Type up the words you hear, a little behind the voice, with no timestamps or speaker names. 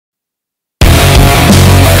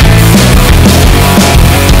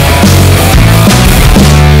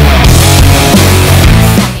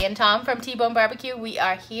from T-Bone Barbecue. We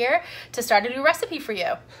are here to start a new recipe for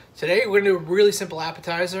you. Today we're going to do a really simple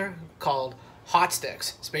appetizer called hot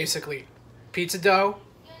sticks. It's basically pizza dough,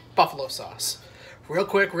 buffalo sauce. Real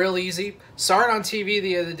quick, real easy. Saw it on TV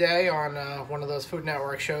the other day on one of those Food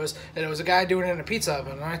Network shows, and it was a guy doing it in a pizza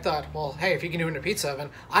oven. And I thought, well, hey, if you can do it in a pizza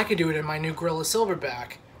oven, I can do it in my new Grilla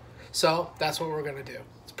Silverback. So that's what we're going to do.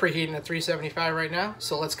 It's preheating at 375 right now,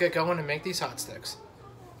 so let's get going and make these hot sticks.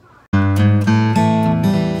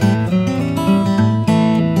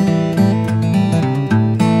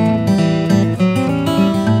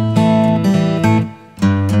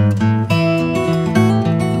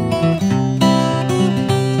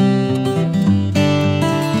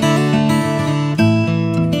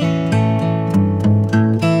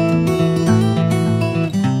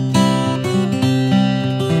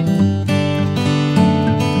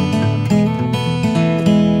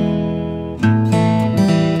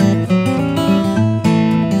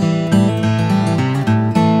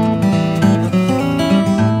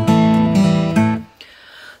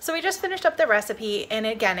 So we just finished up the recipe, and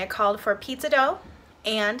again, it called for pizza dough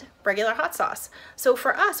and regular hot sauce. So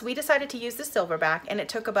for us, we decided to use the Silverback, and it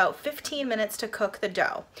took about 15 minutes to cook the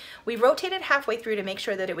dough. We rotated halfway through to make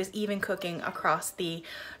sure that it was even cooking across the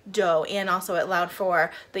dough, and also it allowed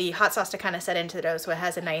for the hot sauce to kind of set into the dough so it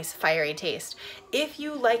has a nice fiery taste. If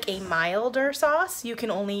you like a milder sauce, you can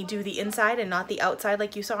only do the inside and not the outside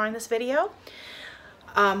like you saw in this video.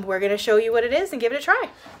 We're going to show you what it is and give it a try.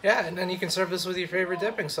 Yeah, and then you can serve this with your favorite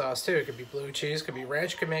dipping sauce too. It could be blue cheese, could be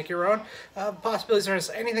ranch, you can make your own. Possibilities are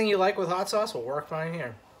just anything you like with hot sauce will work fine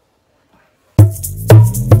here.